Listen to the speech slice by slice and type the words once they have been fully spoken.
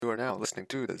are now listening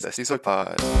to the Zesty Soy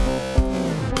Pod.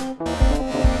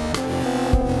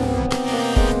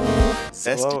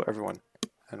 Hello, everyone,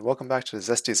 and welcome back to the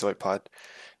Zesty Soy Pod.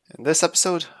 In this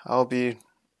episode, I'll be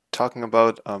talking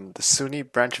about the Sunni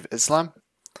branch of Islam,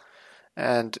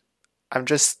 and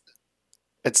it's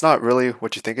not really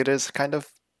what you think it is, kind of.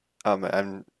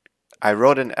 And I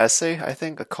wrote an essay, I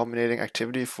think, a culminating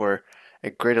activity for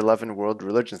a grade 11 world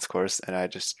religions course, and I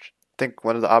just think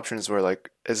one of the options were like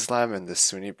Islam and the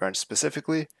Sunni branch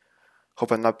specifically.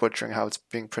 Hope I'm not butchering how it's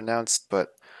being pronounced, but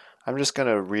I'm just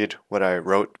gonna read what I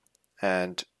wrote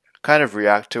and kind of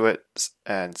react to it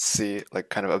and see, like,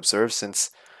 kind of observe, since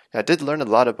I did learn a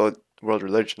lot about world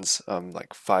religions,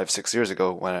 like 5-6 years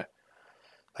ago when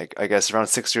I guess around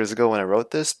 6 years ago when I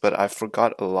wrote this, but I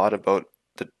forgot a lot about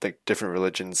the different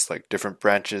religions, like different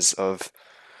branches of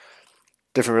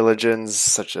different religions,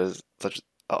 such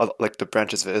like the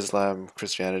branches of Islam,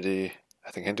 Christianity,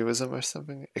 I think Hinduism or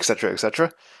something, etc.,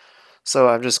 etc. So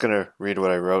I'm just gonna read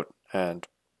what I wrote, and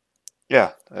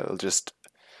yeah,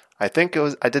 I think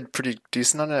I did pretty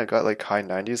decent on it. I got like high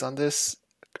 90s on this.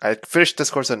 I finished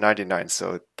this course at 99,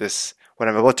 so what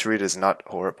I'm about to read is not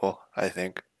horrible, I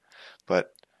think,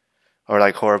 but or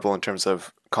like horrible in terms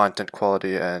of content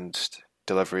quality and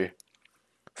delivery.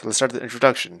 So let's start the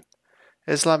introduction.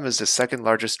 Islam is the second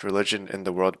largest religion in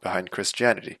the world behind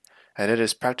Christianity, and it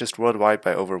is practiced worldwide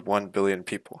by over 1 billion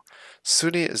people.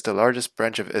 Sunni is the largest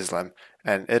branch of Islam,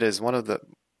 and it is one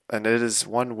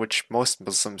which most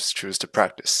Muslims choose to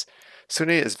practice.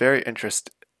 Sunni is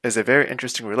a very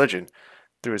interesting religion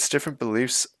through its different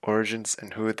beliefs, origins,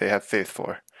 and who they have faith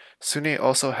for. Sunni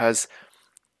also has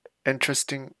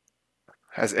interesting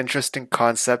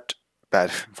concept,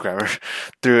 bad grammar,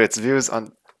 through its views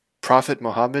on Prophet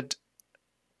Muhammad,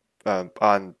 I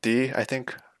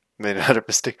think, made another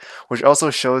mistake, which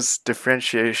also shows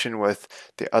differentiation with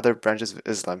the other branches of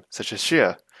Islam, such as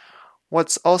Shia.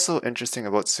 What's also interesting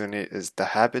about Sunni is the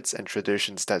habits and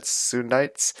traditions that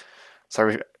Sunnites,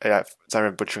 sorry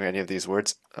I'm butchering any of these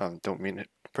words, don't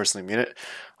personally mean it,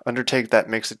 undertake that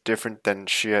makes it different than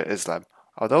Shia Islam.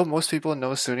 Although most people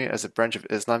know Sunni as a branch of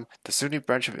Islam, the Sunni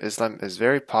branch of Islam is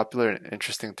very popular and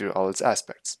interesting through all its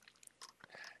aspects.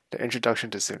 The introduction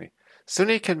to Sunni.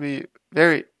 Sunni can be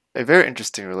a very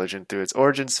interesting religion through its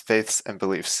origins, faiths, and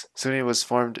beliefs. Sunni was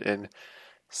formed in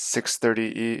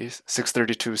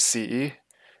 632 CE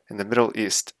in the Middle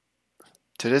East.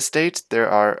 To this date, there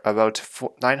are about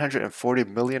 940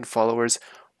 million followers,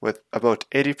 with about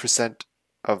 80%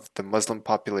 of the Muslim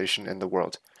population in the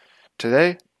world.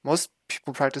 Today, most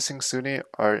people practicing Sunni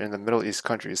are in the Middle East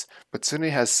countries, but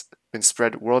Sunni has been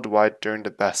spread worldwide during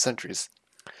the past centuries.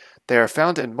 They are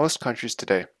found in most countries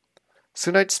today.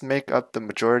 Sunnites make up the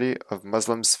majority of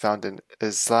Muslims found in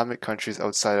Islamic countries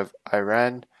outside of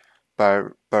Iran,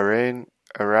 Bahrain,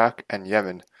 Iraq, and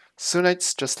Yemen.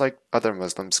 Sunnites, just like other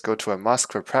Muslims, go to a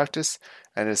mosque for practice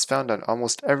and is found on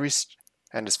almost every street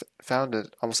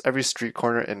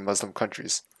corner in Muslim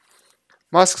countries.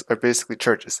 Mosques are basically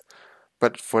churches,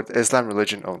 but for the Islam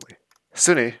religion only.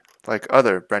 Sunni, like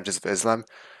other branches of Islam,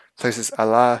 places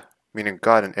Allah, meaning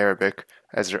God in Arabic,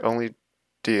 as their only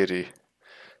deity.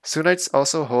 Sunnites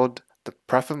also hold the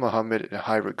Prophet Muhammad in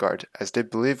high regard, as they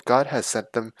believe God has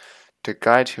sent them to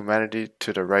guide humanity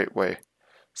to the right way.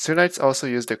 Sunnites also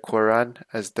use the Quran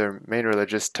as their main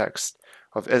religious text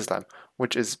of Islam,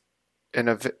 which is in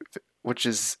a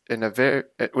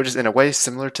way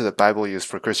similar to the Bible used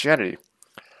for Christianity.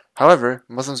 However,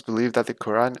 Muslims believe that the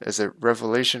Quran is a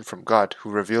revelation from God,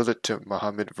 who revealed it to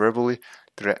Muhammad verbally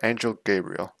through the angel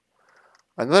Gabriel.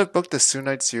 Another book the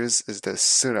Sunnites use is the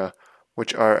Sunnah,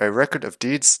 which are a record of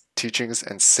deeds, teachings,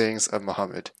 and sayings of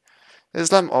Muhammad.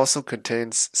 Islam also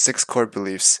contains 6 core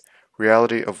beliefs: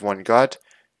 reality of one God,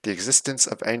 the existence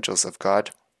of angels of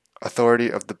God,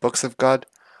 authority of the books of God,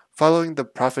 following the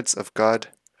prophets of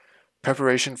God,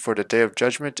 preparation for the day of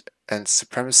judgment, and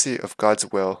supremacy of God's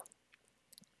will.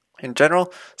 In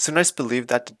general, Sunnites believe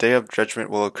that the day of judgment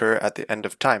will occur at the end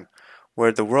of time,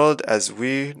 where the world as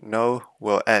we know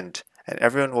will end, and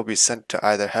everyone will be sent to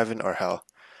either heaven or hell.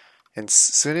 In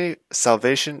Sunni,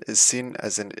 salvation is seen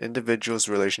as an individual's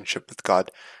relationship with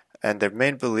God, and their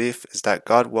main belief is that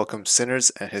God welcomes sinners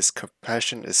and his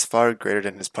compassion is far greater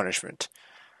than his punishment.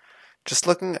 Just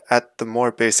looking at the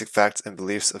more basic facts and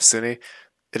beliefs of Sunni,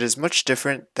 it is much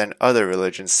different than other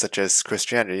religions such as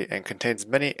Christianity and contains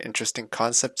many interesting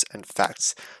concepts and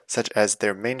facts, such as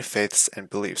their main faiths and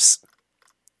beliefs.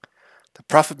 The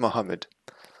Prophet Muhammad.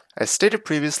 As stated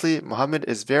previously, Muhammad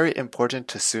is very important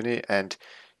to Sunni, and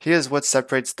he is what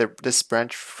separates this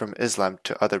branch from Islam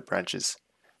to other branches.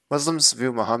 Muslims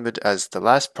view Muhammad as the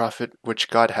last prophet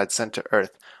which God had sent to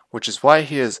earth, which is why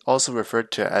he is also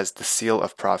referred to as the seal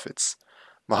of prophets.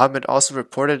 Muhammad also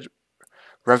reported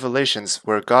revelations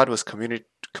where God was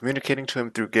communicating to him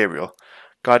through Gabriel.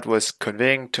 God was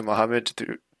conveying to Muhammad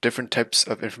through different types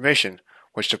of information,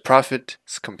 which the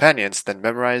prophet's companions then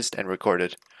memorized and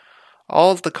recorded.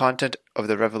 All of the content of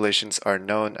the revelations are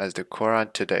known as the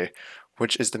Quran today,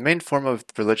 which is the main form of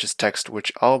religious text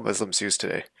which all Muslims use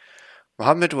today.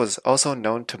 Muhammad was also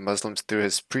known to Muslims through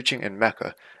his preaching in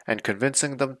Mecca and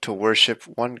convincing them to worship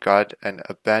one God and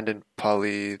abandon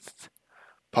polythes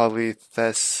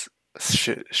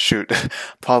shoot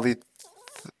poly,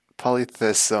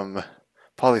 polytheism.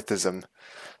 Polytheism.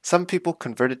 Some people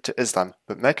converted to Islam,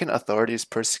 but Meccan authorities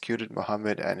persecuted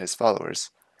Muhammad and his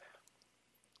followers.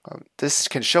 This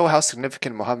can show how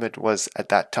significant Muhammad was at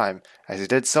that time, as he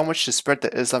did so much to spread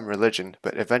the Islam religion,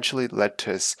 but eventually led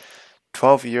to his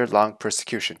 12-year-long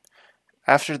persecution.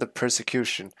 After the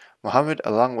persecution, Muhammad,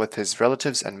 along with his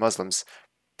relatives and Muslims,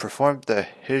 performed the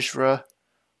Hijra,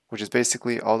 which is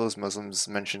basically all those Muslims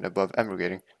mentioned above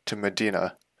emigrating, to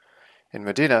Medina. In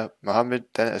Medina, Muhammad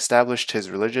then established his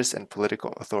religious and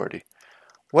political authority.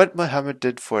 What Muhammad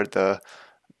did for the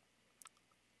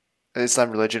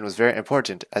Islam religion was very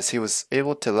important, as he was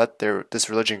able to let this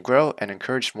religion grow and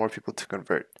encourage more people to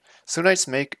convert. Sunnites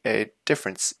make a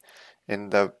difference in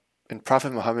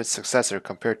Prophet Muhammad's successor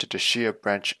compared to the Shia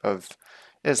branch of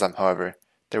Islam, however.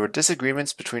 There were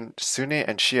disagreements between Sunni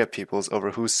and Shia peoples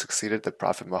over who succeeded the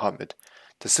Prophet Muhammad.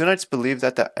 The Sunnites believed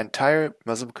that the entire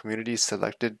Muslim community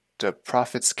selected the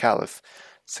Prophet's caliph,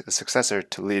 successor,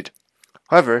 to lead.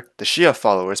 However, the Shia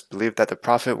followers believed that the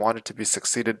Prophet wanted to be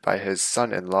succeeded by his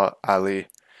son-in-law Ali.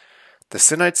 The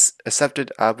Sunnites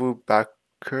accepted Abu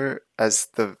Bakr as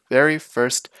the very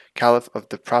first caliph of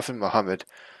the Prophet Muhammad,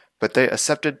 but they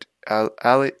accepted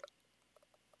Ali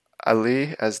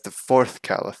as the fourth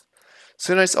caliph.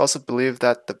 Sunnites also believe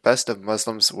that the best of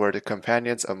Muslims were the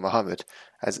companions of Muhammad,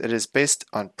 as it is based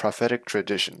on prophetic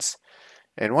traditions.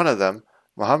 In one of them,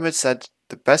 Muhammad said,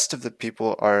 "The best of the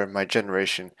people are my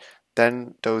generation,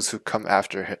 then those who come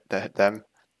after them,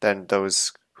 then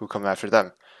those who come after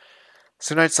them."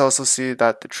 Sunnites also see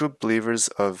that the true believers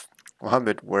of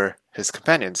Muhammad were his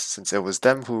companions, since it was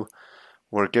them who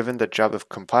were given the job of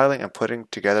compiling and putting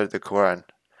together the Quran.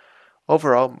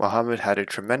 Overall, Muhammad had a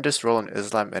tremendous role in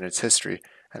Islam and its history,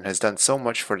 and has done so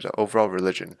much for the overall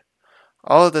religion.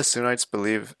 All of the Sunnites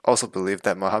also believe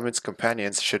that Muhammad's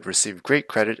companions should receive great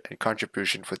credit and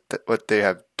contribution for what they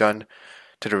have done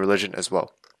to the religion as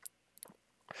well.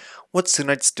 What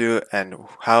Sunnites do and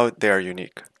how they are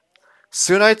unique.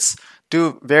 Sunnites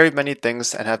do very many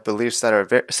things and have beliefs that are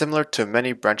very similar to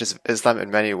many branches of Islam in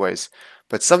many ways,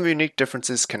 but some unique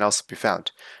differences can also be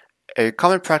found. A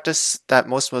common practice that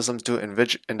most Muslims do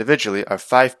individually are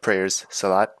 5 prayers,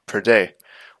 salat, per day,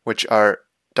 which are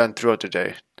done throughout the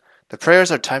day. The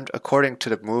prayers are timed according to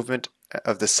the movement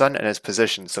of the sun and its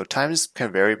position, so times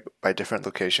can vary by different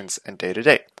locations and day to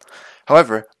day.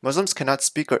 However, Muslims cannot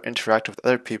speak or interact with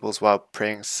other peoples while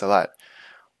praying salat.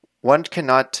 One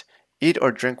cannot eat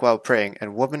or drink while praying,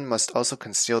 and women must also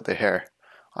conceal their hair.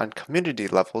 On community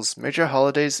levels, major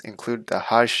holidays include the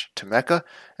Hajj to Mecca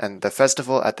and the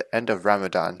festival at the end of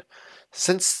Ramadan.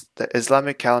 Since the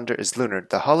Islamic calendar is lunar,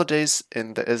 the holidays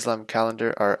in the Islam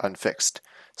calendar are unfixed.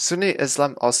 Sunni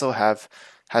Islam also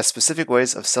has specific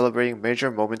ways of celebrating major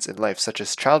moments in life, such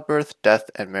as childbirth, death,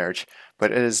 and marriage,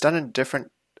 but it is done in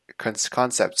different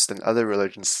concepts than other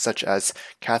religions such as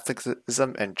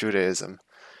Catholicism and Judaism.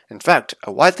 In fact,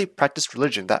 a widely practiced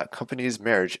religion that accompanies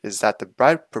marriage is that the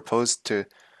bride proposed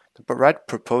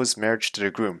marriage to the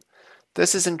groom.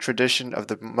 This is in tradition of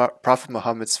the Prophet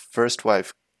Muhammad's first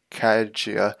wife,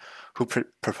 Khadijah, who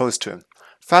proposed to him.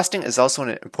 Fasting is also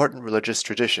an important religious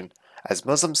tradition, as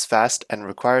Muslims fast and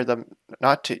require them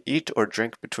not to eat or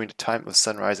drink between the time of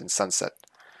sunrise and sunset.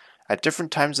 At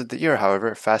different times of the year,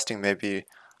 however, fasting may be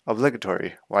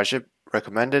obligatory, wajib,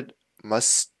 recommended,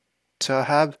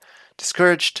 mustahab,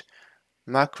 discouraged,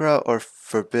 makruh, or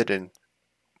forbidden,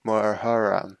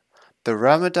 muharram. The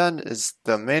Ramadan is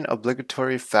the main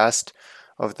obligatory fast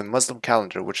of the Muslim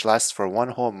calendar, which lasts for 1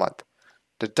 whole month.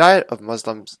 The diet of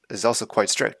Muslims is also quite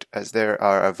strict, as there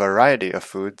are a variety of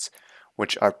foods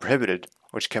which are prohibited,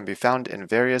 which can be found in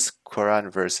various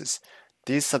Quran verses.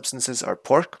 These substances are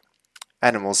pork,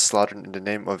 animals slaughtered in the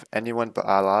name of anyone but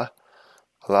Allah,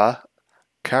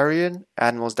 carrion,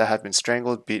 animals that have been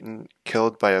strangled, beaten,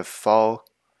 killed by a fowl,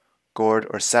 gored,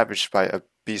 or savaged by a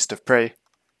beast of prey,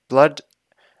 blood,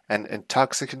 and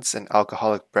intoxicants and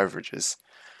alcoholic beverages.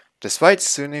 Despite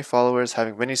Sunni followers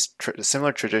having many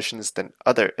similar traditions than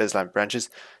other Islam branches,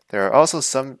 there are also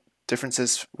some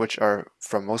differences which are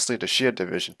from mostly the Shia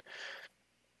division.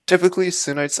 Typically,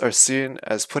 Sunnites are seen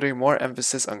as putting more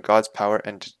emphasis on God's power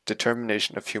and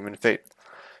determination of human fate.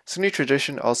 Sunni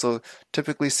tradition also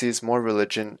typically sees more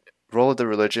role of the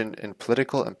religion in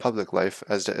political and public life,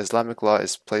 as the Islamic law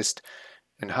is placed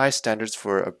in high standards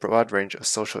for a broad range of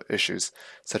social issues,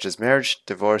 such as marriage,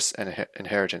 divorce, and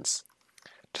inheritance.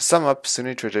 To sum up,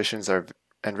 Sunni traditions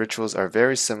and rituals are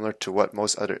very similar to what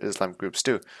most other Islam groups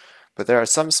do, but there are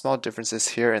some small differences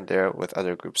here and there with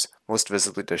other groups, most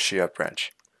visibly the Shia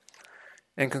branch.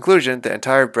 In conclusion, the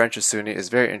entire branch of Sunni is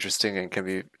very interesting and can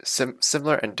be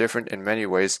similar and different in many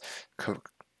ways to,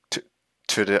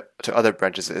 to other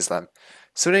branches of Islam.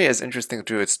 Sunni is interesting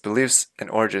due to its beliefs and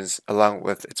origins, along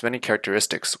with its many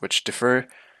characteristics which differ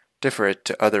it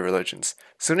to other religions.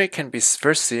 Sunni can be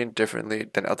first seen differently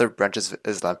than other branches of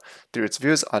Islam through its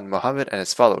views on Muhammad and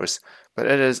his followers, but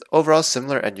it is overall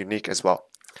similar and unique as well.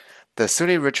 The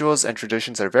Sunni rituals and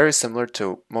traditions are very similar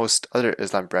to most other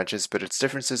Islam branches, but its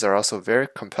differences are also very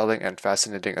compelling and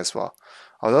fascinating as well.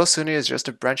 Although Sunni is just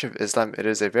a branch of Islam, it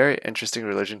is a very interesting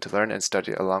religion to learn and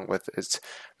study along with its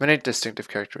many distinctive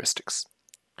characteristics.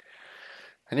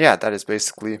 And yeah, that is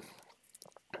basically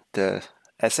the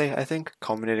essay, I think,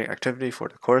 culminating activity for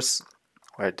the course,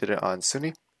 where I did it on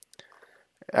Sunni.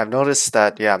 I've noticed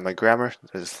that, yeah, my grammar,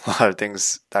 there's a lot of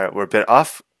things that were a bit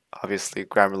off. Obviously,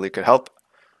 Grammarly could help.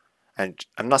 And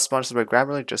I'm not sponsored by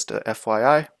Grammarly, just a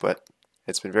FYI, but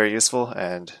it's been very useful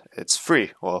and it's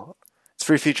free. Well, its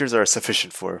free features are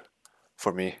sufficient for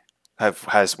me,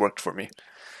 has worked for me.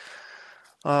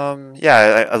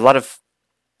 Yeah, a lot of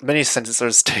many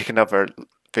sentences taken up are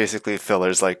basically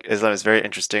fillers. Like Islam is very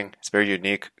interesting, it's very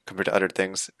unique compared to other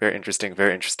things. Very interesting,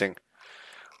 very interesting.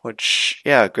 Which,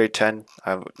 yeah, grade 10.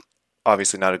 I'm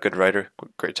obviously not a good writer.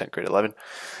 Grade 10, grade 11.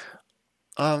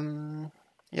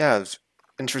 Yeah,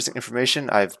 interesting information.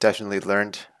 I've definitely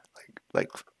learned like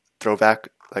throwback.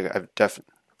 Like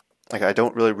I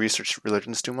don't really research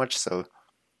religions too much, so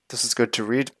this is good to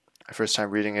read. My first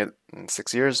time reading it in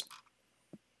 6 years.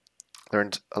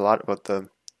 Learned a lot about the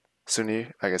Sunni,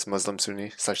 I guess Muslim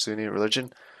Sunni/Sunni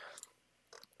religion.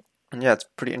 And yeah, it's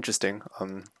pretty interesting.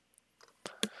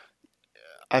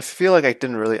 I feel like I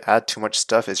didn't really add too much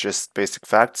stuff. It's just basic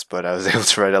facts, but I was able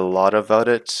to write a lot about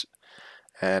it,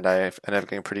 and I ended up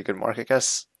getting a pretty good mark, I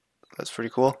guess. That's pretty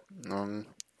cool.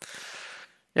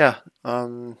 Yeah.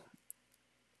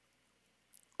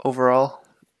 Overall,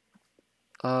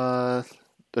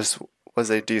 this was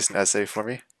a decent essay for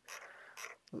me.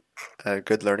 A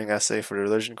good learning essay for the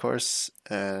religion course.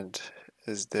 And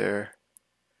is there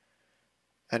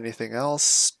anything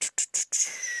else?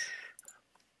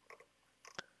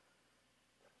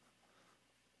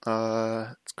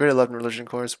 It's grade 11 religion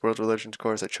course, world religion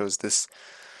course. I chose this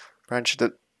branch.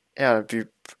 That yeah,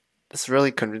 this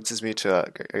really convinces me to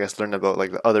I guess learn about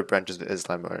like the other branches of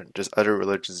Islam or just other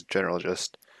religions in general,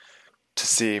 just to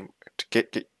see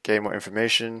to gain more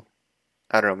information.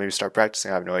 I don't know, maybe start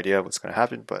practicing. I have no idea what's going to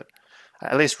happen, but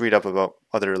at least read up about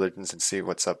other religions and see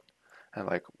what's up and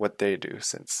like what they do,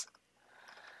 since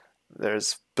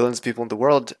there's billions of people in the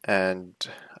world and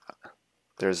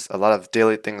there's a lot of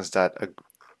daily things that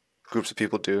groups of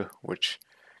people do which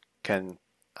can,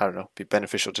 I don't know, be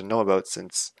beneficial to know about,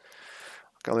 since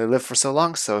I can only live for so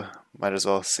long, so might as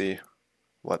well see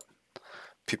what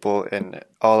people in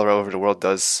all over the world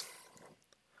does.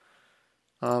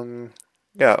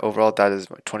 Yeah, overall that is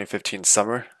my 2015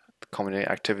 summer culminating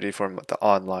activity from the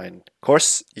online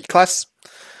course, e-class.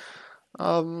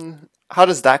 How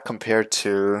does that compare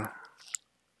to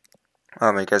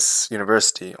I guess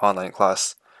university online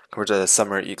class compared to the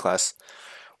summer e-class?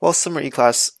 Well, summer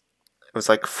e-class was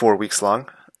like 4 weeks long,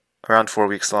 around 4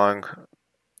 weeks long.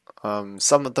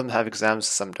 Some of them have exams,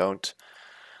 some don't.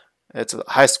 It's a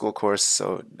high school course,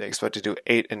 so they expect to do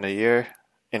 8 in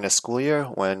a school year,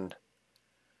 when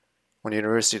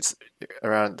university it's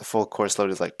around the full course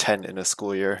load is like 10 in a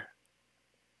school year.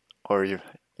 Or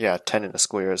 10 in a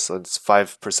school year, so it's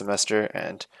 5 per semester,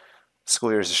 and school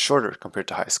year is shorter compared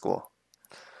to high school.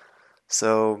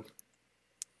 So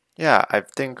yeah, I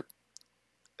think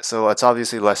so. It's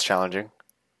obviously less challenging,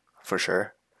 for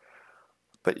sure.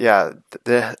 But yeah,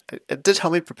 it did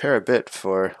help me prepare a bit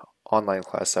for online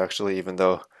class actually, even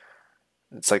though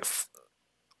it's like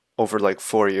over like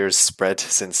 4 years spread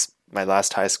since my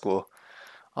last high school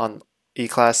on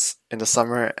e-class in the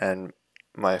summer and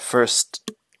my first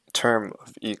term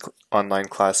of online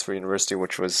class for university,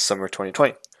 which was summer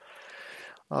 2020.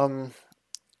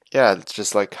 Yeah, it's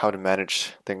just like how to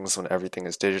manage things when everything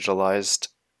is digitalized.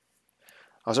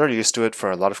 I was already used to it for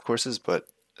a lot of courses, but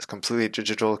it's completely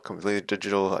digital,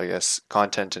 I guess,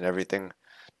 content and everything,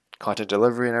 content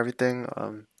delivery and everything.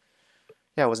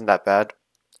 Yeah, it wasn't that bad.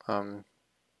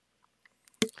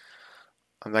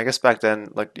 I guess back then,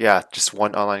 like, yeah, just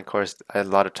one online course. I had a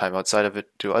lot of time outside of it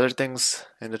to do other things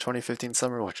in the 2015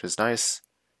 summer, which was nice.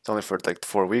 It's only for like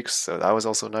 4 weeks, so that was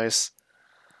also nice.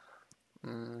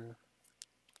 Mm,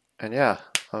 and yeah,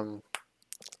 um,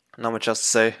 not much else to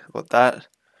say about that.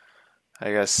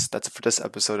 I guess that's it for this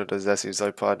episode of the Zesty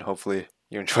Zoipod. Hopefully,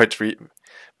 you enjoyed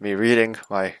me reading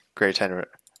my grade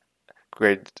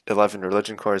 11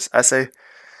 religion course essay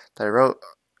that I wrote,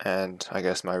 and I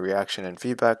guess my reaction and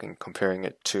feedback and comparing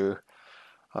it to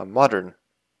modern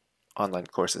online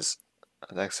courses.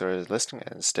 Thanks for listening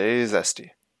and stay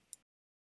zesty.